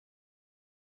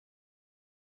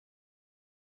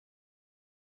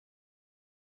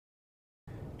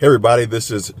Hey everybody,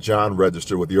 this is John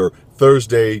Register with your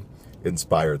Thursday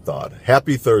Inspired Thought.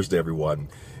 Happy Thursday, everyone.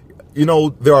 You know,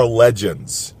 there are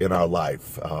legends in our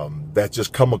life that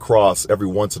just come across every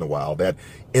once in a while that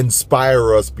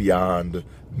inspire us beyond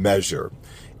measure.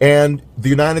 And the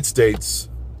United States,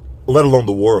 let alone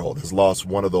the world, has lost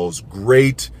one of those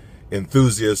great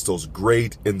enthusiasts, those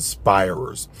great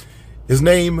inspirers. His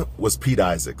name was Pete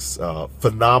Isaacs,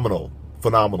 phenomenal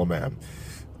man.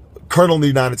 Colonel in the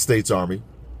United States Army,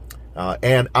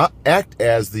 and act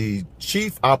as the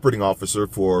Chief Operating Officer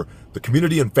for the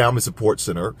Community and Family Support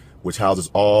Center, which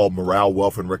houses all morale,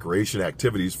 welfare, and recreation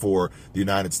activities for the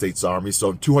United States Army.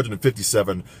 So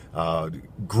 257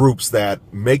 groups that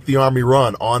make the Army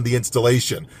run on the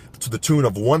installation to the tune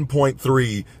of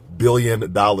 $1.3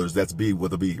 billion. That's B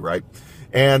with a B, right?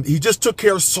 And he just took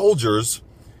care of soldiers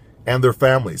and their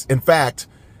families. In fact,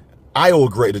 I owe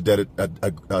a debt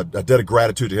of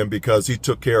gratitude to him because he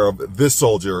took care of this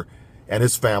soldier and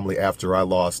his family after I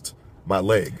lost my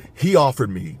leg. He offered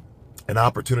me an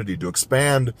opportunity to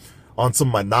expand on some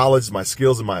of my knowledge, my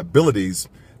skills, and my abilities,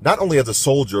 not only as a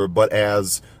soldier, but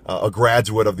as a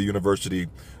graduate of the University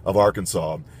of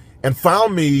Arkansas, and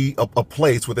found me a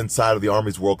place within inside of the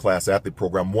Army's World-Class Athlete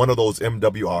Program, one of those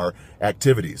MWR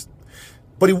activities.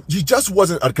 But he just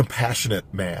wasn't a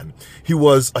compassionate man. He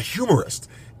was a humorist.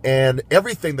 And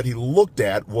everything that he looked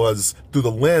at was through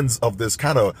the lens of this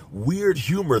kind of weird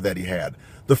humor that he had.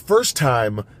 The first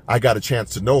time I got a chance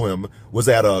to know him was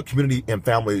at a Community and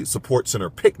Family Support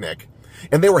Center picnic,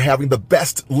 and they were having the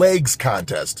best legs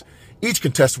contest. Each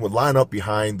contestant would line up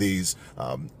behind these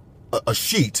a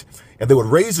sheet, and they would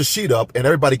raise the sheet up, and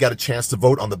everybody got a chance to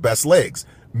vote on the best legs,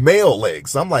 male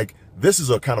legs. I'm like, this is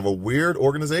a kind of a weird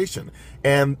organization.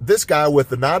 And this guy with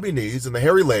the knobby knees and the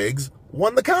hairy legs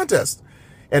won the contest.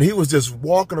 And he was just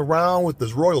walking around with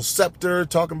this royal scepter,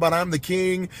 talking about I'm the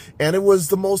king. And it was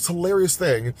the most hilarious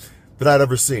thing that I'd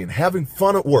ever seen. Having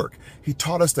fun at work. He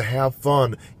taught us to have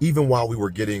fun even while we were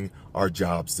getting our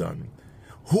jobs done.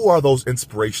 Who are those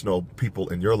inspirational people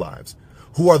in your lives?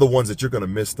 Who are the ones that you're going to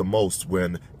miss the most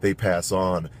when they pass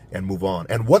on and move on?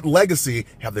 And what legacy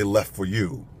have they left for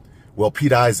you? Well,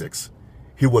 Pete Isaacs,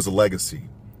 he was a legacy.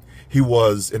 He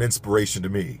was an inspiration to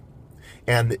me.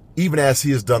 And even as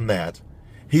he has done that,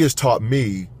 he has taught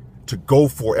me to go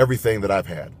for everything that I've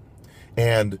had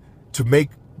and to make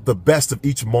the best of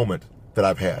each moment that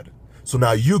I've had. So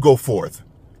now you go forth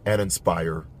and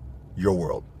inspire your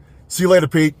world. See you later,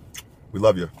 Pete. We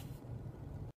love you.